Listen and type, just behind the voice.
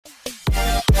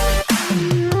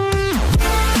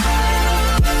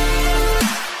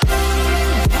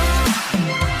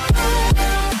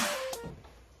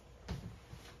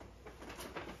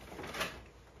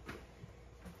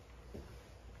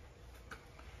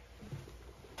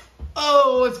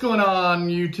Oh, what's going on,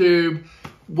 YouTube?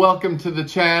 Welcome to the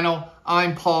channel.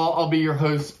 I'm Paul. I'll be your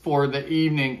host for the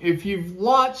evening. If you've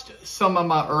watched some of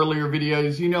my earlier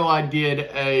videos, you know I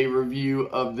did a review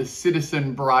of the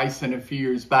Citizen Bryson a few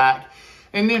years back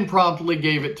and then promptly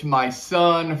gave it to my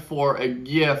son for a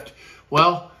gift.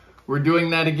 Well, we're doing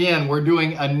that again. We're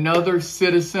doing another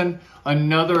Citizen,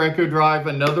 another EcoDrive,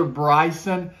 another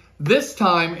Bryson. This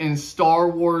time in Star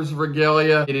Wars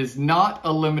regalia. It is not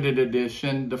a limited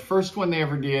edition. The first one they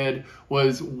ever did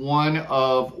was one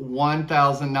of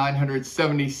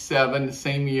 1,977, the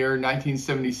same year,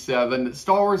 1977, that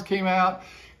Star Wars came out,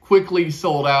 quickly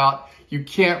sold out. You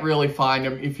can't really find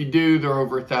them. If you do, they're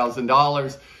over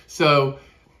 $1,000. So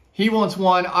he wants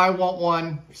one, I want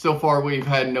one. So far, we've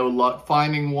had no luck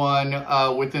finding one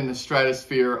within the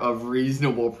stratosphere of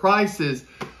reasonable prices.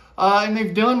 And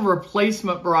they've done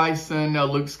replacement Bryson,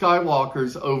 Luke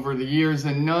Skywalkers over the years,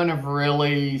 and none have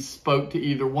really spoke to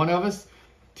either one of us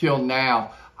till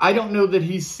now. I don't know that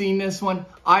he's seen this one.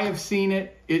 I have seen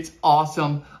it. It's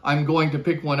awesome. I'm going to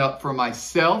pick one up for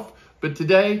myself. But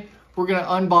today, we're going to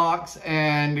unbox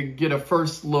and get a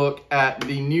first look at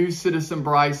the new Citizen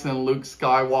Bryson Luke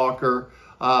Skywalker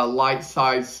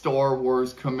light-size Star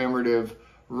Wars commemorative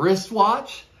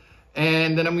wristwatch.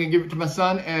 And then I'm going to give it to my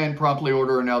son and promptly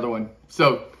order another one.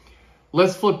 So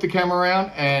let's flip the camera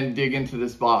around and dig into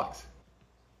this box.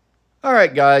 All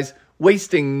right, guys,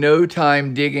 wasting no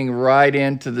time digging right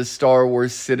into the Star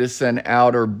Wars Citizen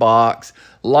outer box.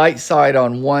 Light side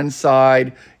on one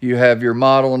side, you have your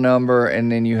model number,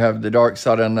 and then you have the dark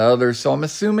side on the other. So I'm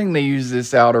assuming they use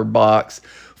this outer box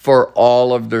for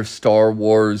all of their Star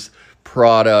Wars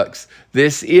products.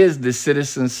 This is the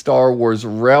Citizen Star Wars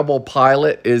Rebel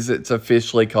Pilot, as it's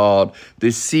officially called. The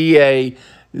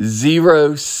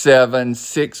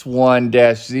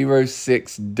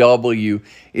CA0761-06W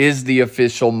is the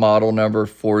official model number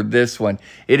for this one.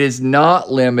 It is not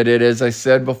limited. As I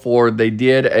said before, they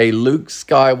did a Luke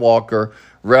Skywalker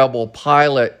Rebel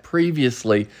Pilot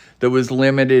previously that was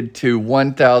limited to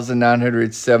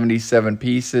 1,977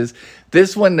 pieces.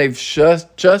 This one, they've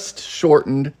just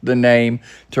shortened the name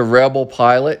to Rebel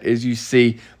Pilot. As you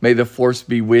see, may the force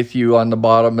be with you on the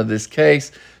bottom of this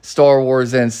case, Star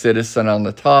Wars and Citizen on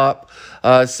the top.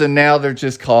 So now they're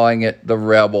just calling it the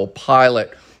Rebel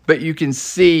Pilot. But you can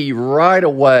see right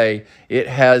away, it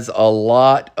has a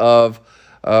lot of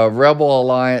Rebel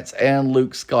Alliance and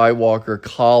Luke Skywalker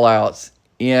call-outs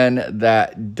in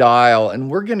that dial,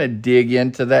 and we're going to dig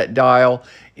into that dial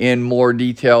in more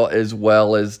detail as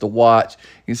well as the watch. You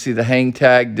can see the hang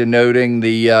tag denoting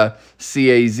the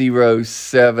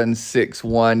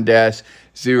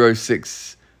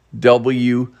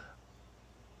CA0761-06W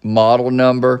model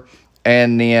number,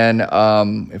 and then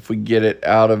if we get it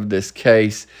out of this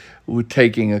case, we're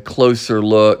taking a closer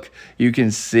look. You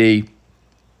can see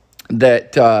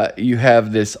that you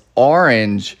have this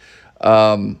orange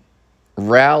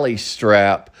rally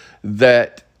strap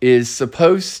that is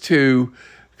supposed to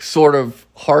sort of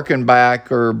harken back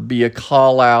or be a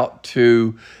call out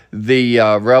to the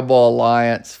Rebel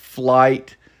Alliance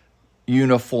flight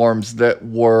uniforms that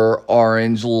were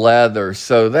orange leather.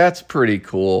 So that's pretty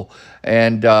cool.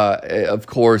 And of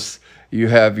course, you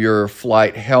have your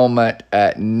flight helmet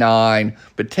at 9.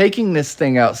 But taking this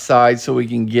thing outside so we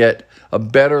can get a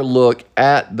better look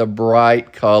at the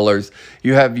bright colors.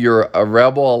 You have your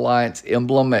Rebel Alliance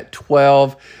emblem at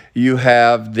 12. You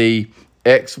have the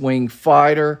X-Wing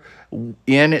fighter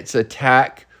in its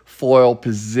attack foil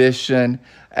position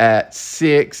at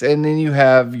 6. And then you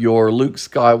have your Luke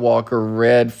Skywalker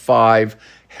Red 5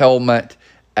 helmet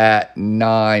at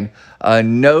 9.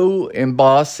 No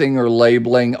embossing or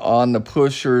labeling on the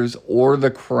pushers or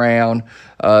the crown.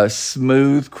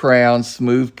 Smooth crown,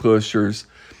 smooth pushers.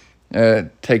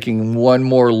 Taking one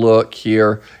more look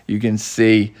here, you can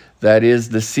see that is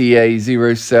the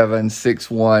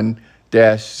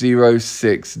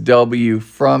CA0761-06W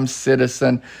from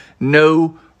Citizen.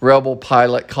 No Rebel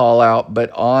Pilot call out,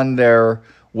 but on their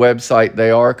website they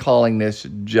are calling this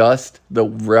just the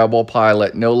Rebel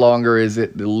Pilot. No longer is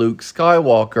it the Luke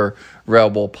Skywalker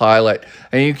Rebel Pilot.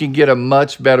 And you can get a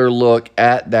much better look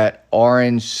at that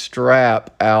orange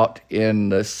strap out in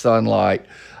the sunlight.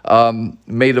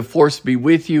 May the force be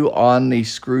with you on the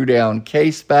screw down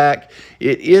case back.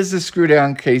 It is a screw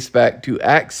down case back to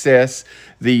access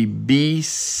the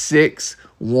B612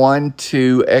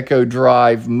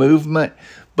 EcoDrive movement,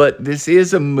 but this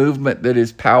is a movement that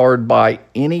is powered by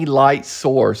any light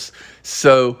source.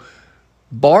 So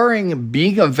barring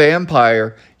being a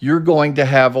vampire, you're going to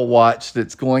have a watch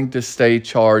that's going to stay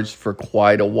charged for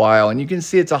quite a while. And you can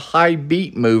see it's a high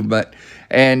beat movement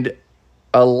and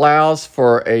allows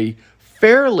for a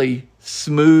fairly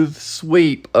smooth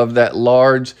sweep of that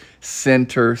large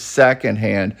center second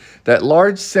hand. That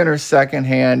large center second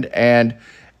hand and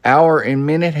hour and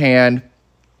minute hand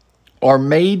are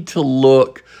made to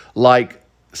look like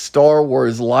Star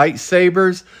Wars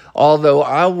lightsabers, although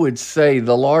I would say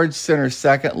the large center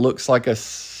second looks like a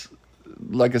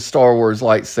Star Wars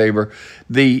lightsaber.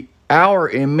 The hour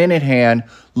and minute hand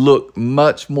look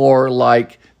much more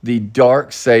like the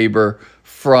dark saber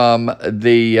from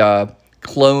the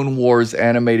Clone Wars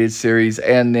animated series,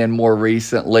 and then more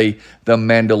recently the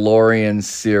Mandalorian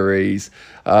series,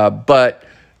 but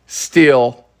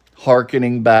still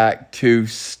hearkening back to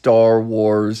Star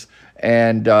Wars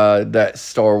and that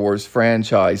Star Wars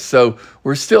franchise. So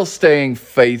we're still staying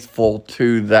faithful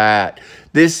to that.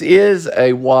 This is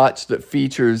a watch that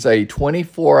features a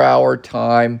 24-hour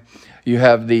time. You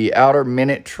have the outer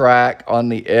minute track on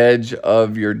the edge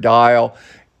of your dial.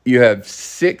 You have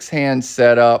 6 hands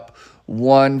set up,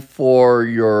 one for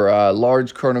your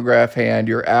large chronograph hand,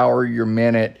 your hour, your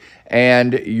minute,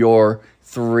 and your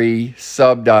 3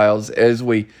 subdials. As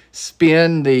we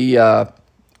spin the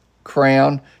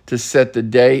crown to set the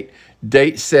date,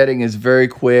 date setting is very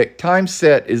quick. Time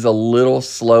set is a little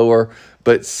slower,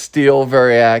 but still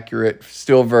very accurate,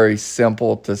 still very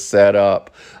simple to set up.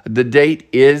 The date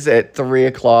is at 3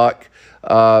 o'clock,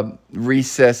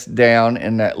 recessed down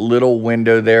in that little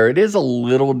window there. It is a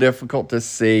little difficult to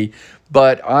see,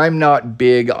 but I'm not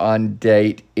big on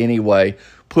date anyway.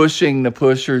 Pushing the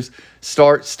pushers,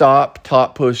 start, stop,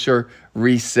 top pusher,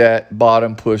 reset,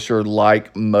 bottom pusher,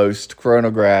 like most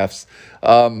chronographs.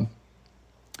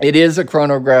 It is a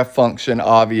chronograph function,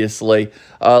 obviously.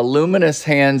 Luminous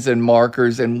hands and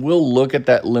markers, and we'll look at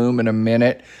that lume in a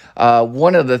minute.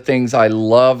 One of the things I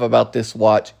love about this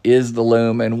watch is the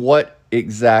lume and what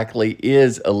exactly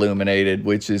is illuminated,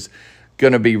 which is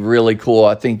going to be really cool.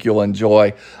 I think you'll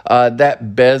enjoy.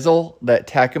 That bezel, that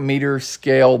tachometer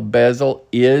scale bezel,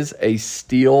 is a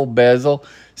steel bezel,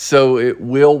 so it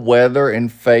will weather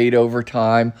and fade over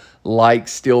time like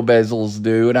steel bezels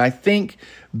do. And I think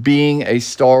being a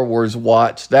Star Wars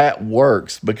watch, that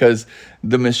works because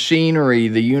the machinery,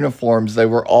 the uniforms, they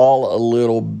were all a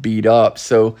little beat up.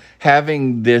 So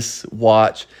having this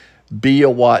watch be a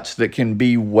watch that can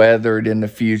be weathered in the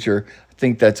future, I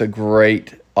think that's a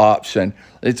great option.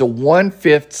 It's a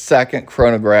 1/5 second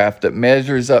chronograph that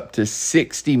measures up to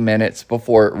 60 minutes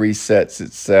before it resets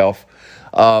itself.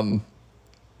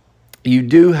 You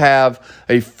do have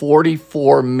a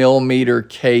 44 millimeter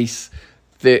case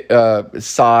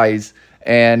size,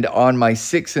 and on my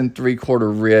 6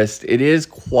 3/4 wrist, it is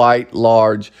quite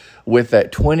large with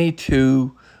that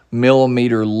 22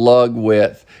 millimeter lug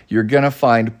width. You're going to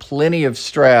find plenty of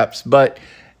straps, but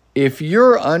if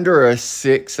you're under a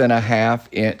 6.5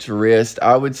 inch wrist,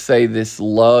 I would say this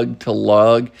lug to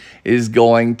lug is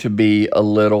going to be a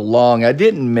little long. I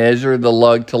didn't measure the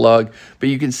lug to lug, but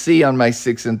you can see on my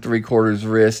 6 3/4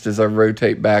 wrist as I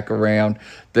rotate back around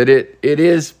that it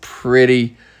is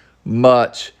pretty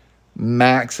much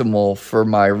maximal for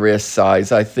my wrist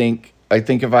size. I think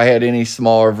if I had any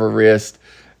smaller of a wrist,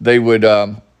 they would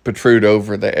protrude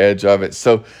over the edge of it.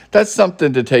 So that's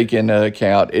something to take into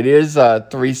account. It is a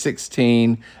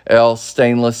 316L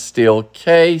stainless steel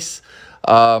case,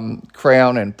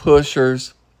 crown and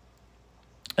pushers.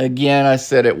 Again, I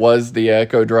said it was the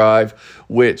EcoDrive,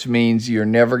 which means you're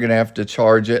never going to have to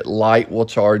charge it. Light will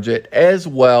charge it, as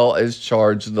well as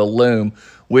charge the lume,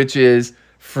 which is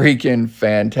freaking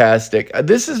fantastic.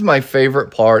 This is my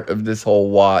favorite part of this whole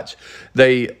watch.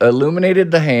 They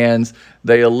illuminated the hands,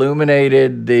 they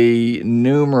illuminated the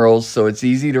numerals so it's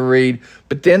easy to read,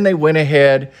 but then they went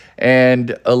ahead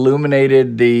and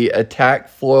illuminated the attack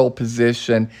foil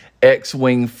position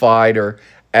X-Wing fighter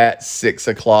at 6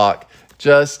 o'clock.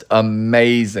 Just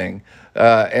amazing.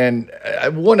 And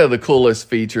one of the coolest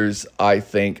features, I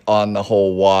think, on the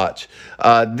whole watch.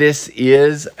 This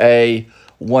is a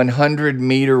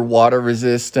 100-meter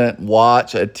water-resistant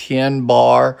watch, a 10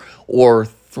 bar or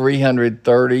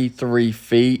 333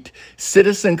 feet.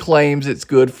 Citizen claims it's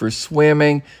good for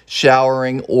swimming,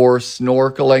 showering, or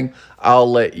snorkeling.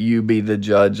 I'll let you be the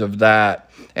judge of that.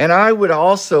 And I would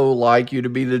also like you to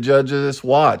be the judge of this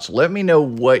watch. Let me know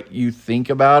what you think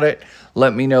about it.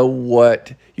 Let me know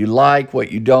what you like,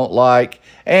 what you don't like,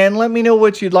 and let me know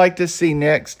what you'd like to see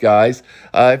next, guys.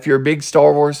 If you're a big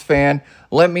Star Wars fan,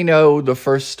 let me know the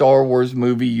first Star Wars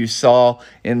movie you saw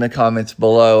in the comments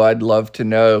below. I'd love to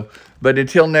know. But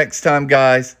until next time,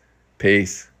 guys,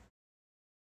 peace.